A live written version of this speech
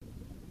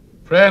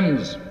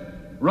Friends,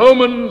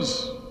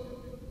 Romans,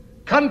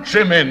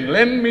 countrymen,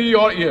 lend me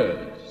your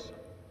ears.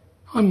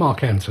 I'm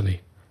Mark Anthony,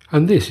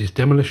 and this is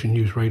Demolition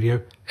News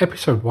Radio,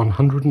 episode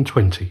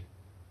 120.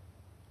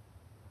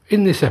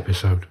 In this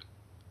episode,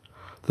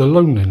 the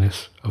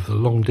loneliness of the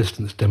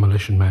long-distance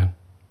demolition man.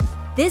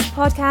 This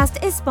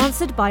podcast is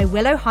sponsored by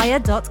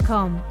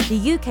willowhire.com,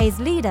 the UK's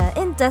leader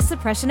in dust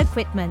suppression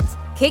equipment.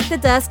 Kick the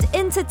dust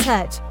into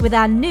touch with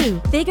our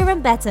new, bigger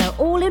and better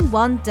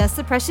all-in-one dust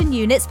suppression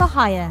units for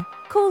hire.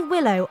 Call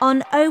Willow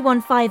on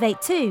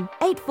 01582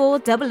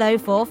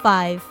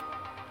 840045.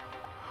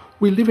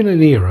 We live in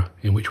an era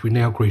in which we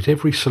now greet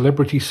every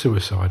celebrity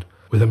suicide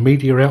with a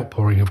media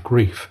outpouring of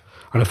grief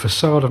and a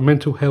facade of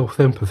mental health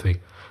empathy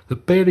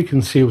that barely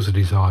conceals a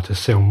desire to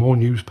sell more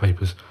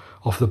newspapers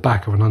off the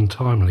back of an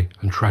untimely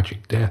and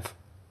tragic death.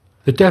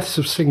 The deaths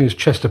of singers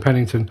Chester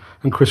Pennington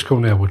and Chris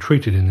Cornell were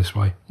treated in this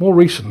way. More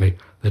recently,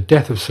 the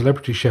death of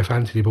celebrity chef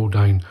Anthony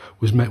Bourdain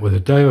was met with a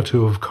day or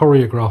two of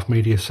choreographed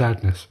media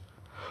sadness,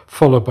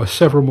 followed by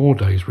several more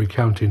days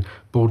recounting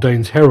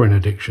Bourdain's heroin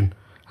addiction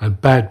and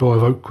bad boy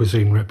of haute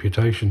cuisine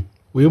reputation.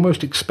 We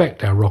almost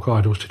expect our rock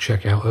idols to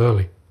check out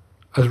early.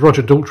 As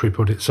Roger Daltrey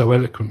put it so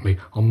eloquently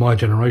on My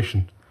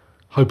Generation,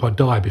 "Hope I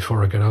die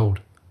before I get old."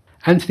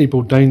 Anthony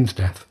Bourdain's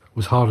death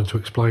was harder to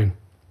explain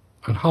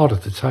and harder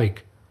to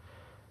take.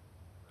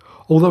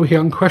 Although he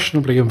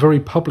unquestionably and very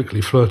publicly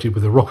flirted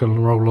with the rock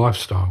and roll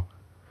lifestyle,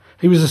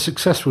 he was a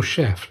successful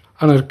chef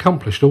and an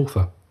accomplished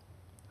author.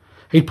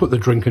 He'd put the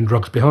drink and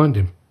drugs behind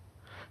him.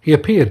 He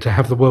appeared to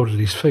have the world at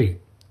his feet.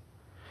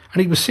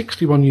 And he was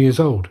 61 years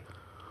old,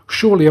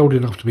 surely old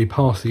enough to be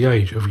past the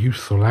age of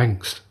youthful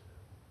angst.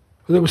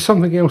 But there was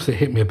something else that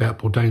hit me about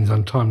Bourdain's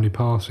untimely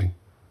passing.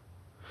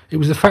 It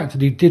was the fact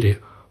that he did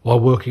it while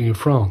working in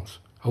France,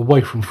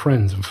 away from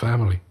friends and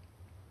family.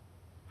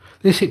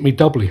 This hit me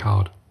doubly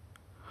hard.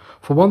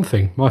 For one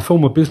thing, my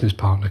former business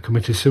partner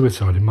committed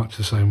suicide in much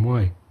the same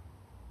way.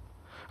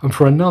 And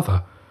for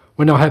another,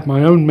 when I had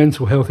my own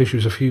mental health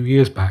issues a few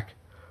years back,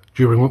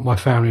 during what my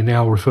family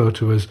now refer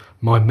to as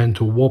my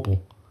mental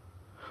wobble,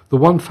 the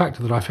one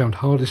factor that I found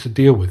hardest to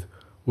deal with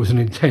was an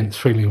intense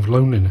feeling of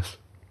loneliness.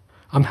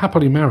 I'm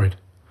happily married.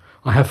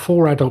 I have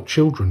 4 adult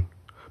children.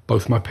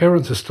 Both my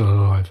parents are still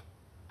alive.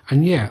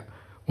 And yet,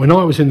 when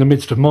I was in the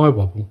midst of my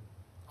wobble,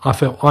 I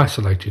felt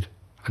isolated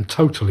and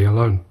totally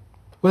alone.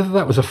 Whether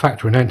that was a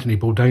factor in Anthony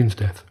Bourdain's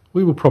death,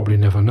 we will probably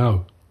never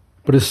know.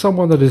 But as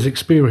someone that has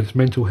experienced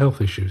mental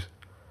health issues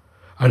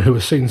and who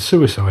has seen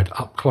suicide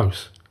up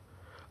close,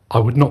 I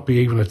would not be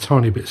even a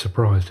tiny bit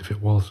surprised if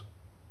it was.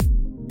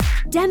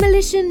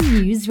 Demolition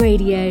News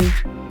Radio,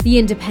 the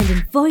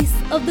independent voice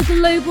of the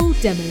global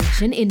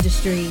demolition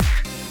industry.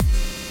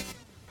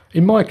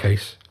 In my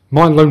case,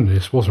 my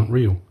loneliness wasn't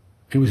real.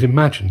 It was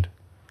imagined.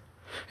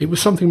 It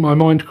was something my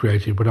mind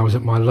created when I was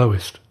at my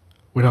lowest,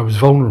 when I was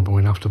vulnerable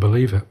enough to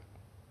believe it.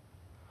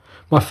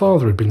 My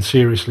father had been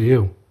seriously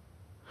ill.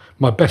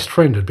 My best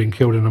friend had been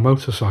killed in a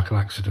motorcycle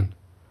accident.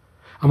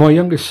 And my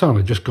youngest son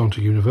had just gone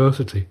to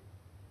university.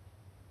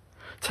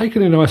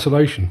 Taken in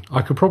isolation,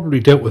 I could probably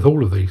dealt with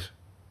all of these.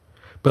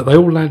 But they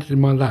all landed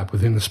in my lap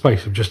within the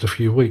space of just a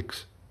few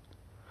weeks.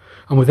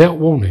 And without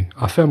warning,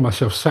 I found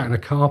myself sat in a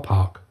car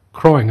park,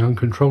 crying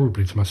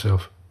uncontrollably to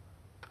myself.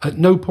 At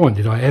no point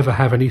did I ever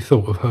have any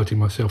thought of hurting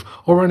myself,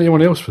 or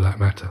anyone else for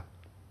that matter.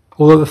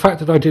 Although the fact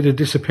that I did a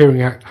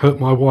disappearing act hurt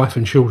my wife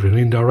and children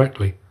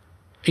indirectly.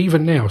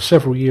 Even now,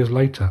 several years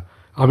later,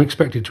 I'm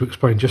expected to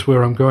explain just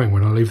where I'm going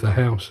when I leave the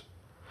house,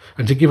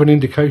 and to give an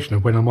indication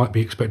of when I might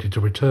be expected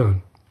to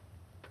return.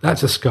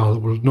 That's a scar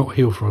that will not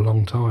heal for a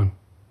long time.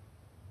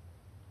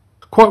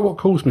 Quite what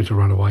caused me to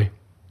run away,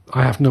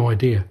 I have no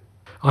idea.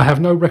 I have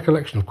no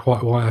recollection of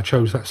quite why I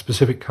chose that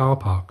specific car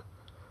park,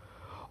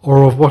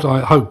 or of what I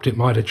hoped it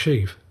might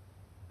achieve.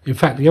 In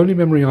fact, the only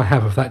memory I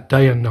have of that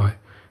day and night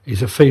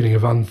is a feeling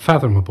of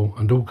unfathomable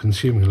and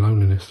all-consuming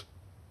loneliness.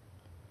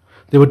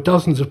 There were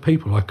dozens of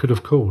people I could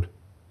have called.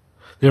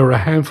 There were a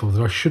handful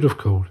that I should have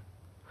called.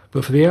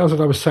 But for the hours that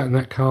I was sat in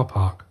that car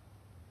park,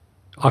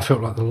 I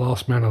felt like the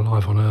last man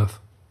alive on earth.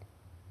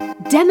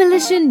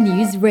 Demolition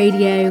News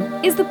Radio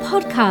is the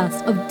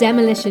podcast of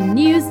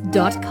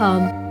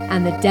demolitionnews.com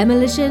and the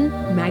Demolition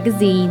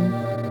Magazine.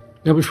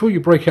 Now, before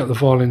you break out the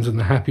violins and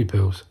the happy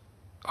pills,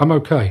 I'm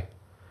okay.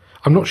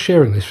 I'm not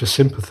sharing this for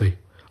sympathy.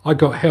 I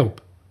got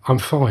help. I'm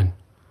fine.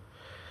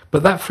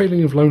 But that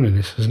feeling of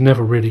loneliness has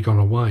never really gone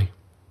away.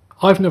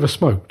 I've never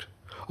smoked,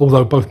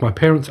 although both my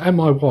parents and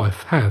my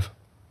wife have.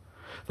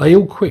 They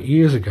all quit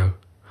years ago,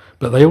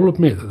 but they all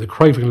admit that the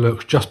craving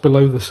lurks just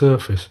below the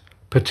surface,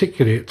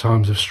 particularly at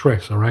times of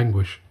stress or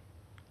anguish.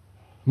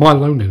 My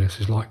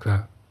loneliness is like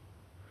that.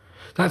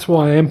 That's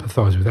why I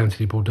empathise with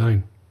Anthony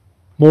Bourdain.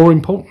 More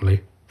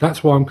importantly,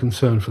 that's why I'm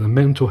concerned for the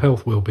mental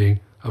health well-being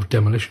of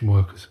demolition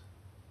workers.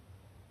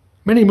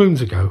 Many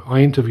moons ago, I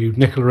interviewed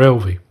Nicola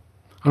Elvey,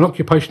 an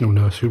occupational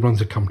nurse who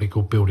runs a company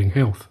called Building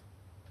Health.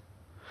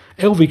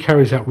 Elvey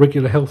carries out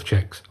regular health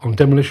checks on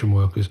demolition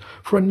workers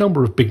for a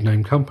number of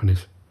big-name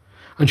companies,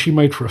 and she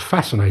made for a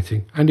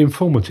fascinating and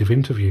informative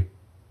interview.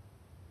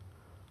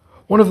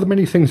 One of the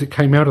many things that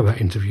came out of that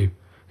interview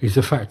is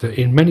the fact that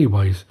in many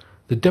ways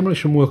the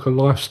demolition worker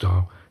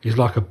lifestyle is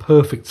like a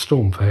perfect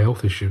storm for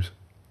health issues.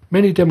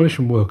 Many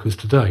demolition workers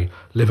today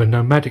live a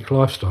nomadic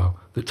lifestyle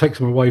that takes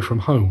them away from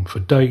home for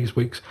days,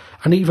 weeks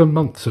and even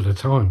months at a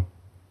time.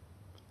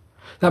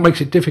 That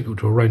makes it difficult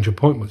to arrange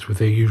appointments with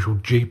their usual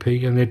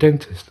GP and their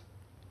dentist.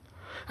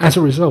 As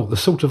a result, the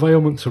sort of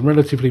ailments and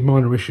relatively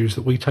minor issues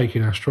that we take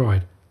in our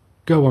stride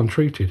go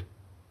untreated.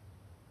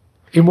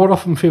 In what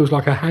often feels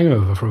like a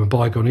hangover from a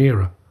bygone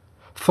era,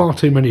 far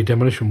too many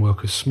demolition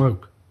workers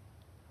smoke.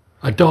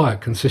 A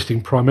diet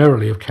consisting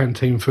primarily of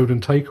canteen food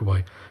and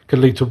takeaway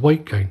can lead to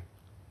weight gain,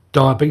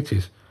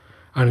 diabetes,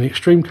 and in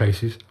extreme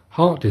cases,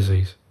 heart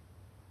disease.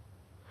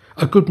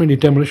 A good many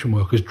demolition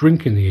workers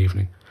drink in the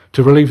evening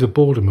to relieve the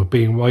boredom of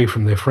being away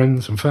from their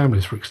friends and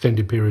families for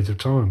extended periods of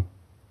time.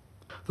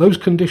 Those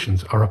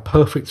conditions are a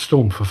perfect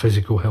storm for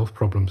physical health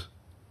problems.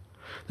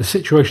 The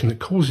situation that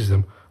causes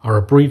them are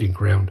a breeding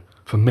ground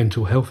for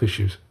mental health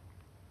issues.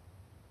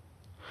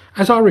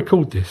 As I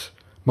record this,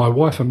 my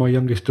wife and my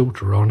youngest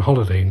daughter are on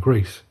holiday in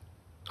Greece.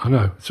 I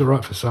know, it's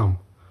alright for some.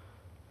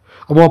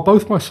 And while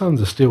both my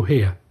sons are still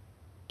here,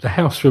 the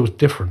house feels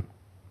different,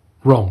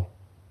 wrong,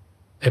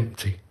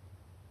 empty.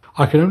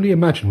 I can only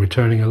imagine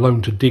returning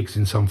alone to digs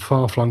in some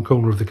far-flung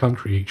corner of the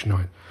country each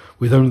night,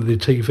 with only the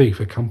TV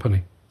for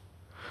company,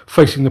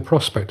 facing the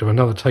prospect of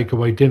another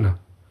takeaway dinner,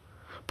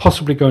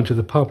 possibly going to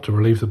the pub to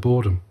relieve the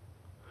boredom,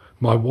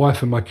 my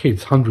wife and my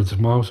kids hundreds of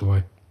miles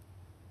away.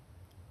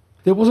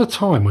 There was a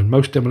time when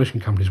most demolition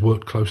companies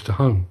worked close to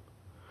home,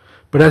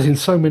 but as in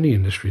so many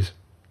industries,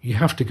 you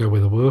have to go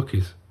where the work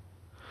is.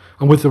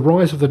 And with the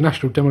rise of the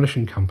National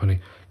Demolition Company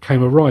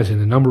came a rise in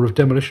the number of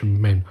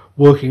demolition men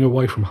working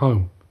away from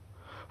home,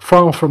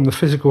 far from the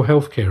physical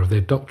health care of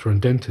their doctor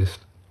and dentist,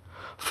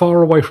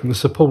 far away from the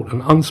support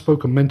and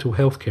unspoken mental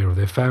health care of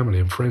their family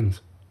and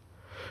friends,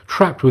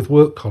 trapped with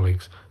work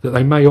colleagues that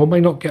they may or may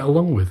not get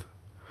along with.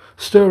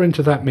 Stir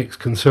into that mix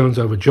concerns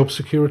over job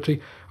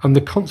security and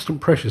the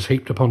constant pressures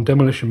heaped upon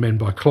demolition men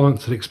by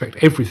clients that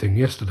expect everything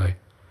yesterday.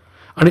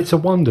 And it's a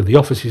wonder the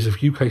offices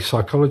of UK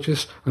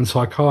psychologists and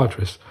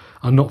psychiatrists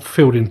are not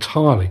filled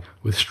entirely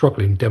with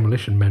struggling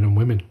demolition men and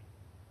women.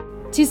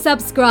 To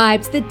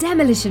subscribe to the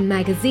Demolition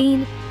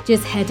magazine,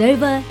 just head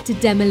over to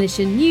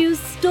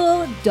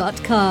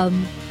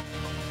demolitionnewsstore.com.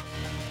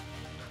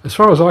 As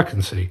far as I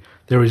can see,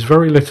 there is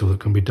very little that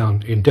can be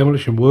done in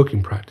demolition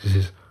working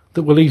practices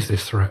that will ease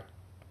this threat.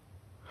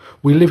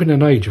 We live in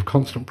an age of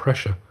constant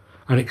pressure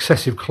and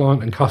excessive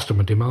client and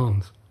customer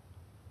demands.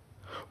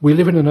 We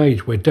live in an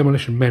age where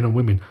demolition men and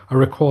women are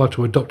required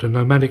to adopt a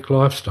nomadic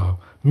lifestyle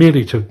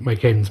merely to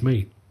make ends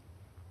meet.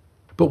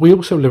 But we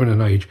also live in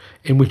an age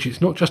in which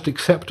it's not just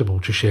acceptable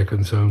to share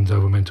concerns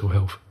over mental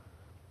health,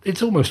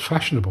 it's almost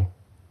fashionable.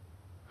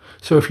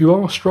 So if you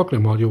are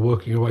struggling while you're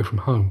working away from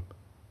home,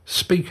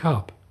 speak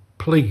up,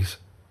 please.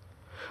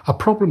 A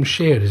problem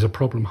shared is a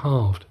problem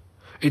halved.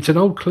 It's an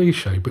old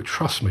cliche, but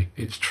trust me,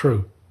 it's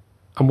true.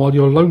 And while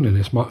your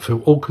loneliness might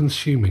feel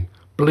all-consuming,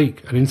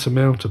 bleak and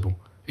insurmountable,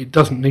 it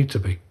doesn't need to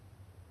be.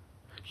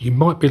 You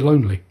might be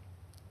lonely,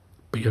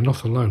 but you're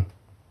not alone.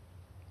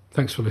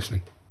 Thanks for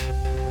listening.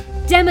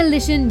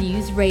 Demolition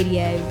News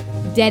Radio,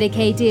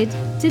 dedicated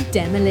to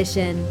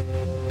demolition.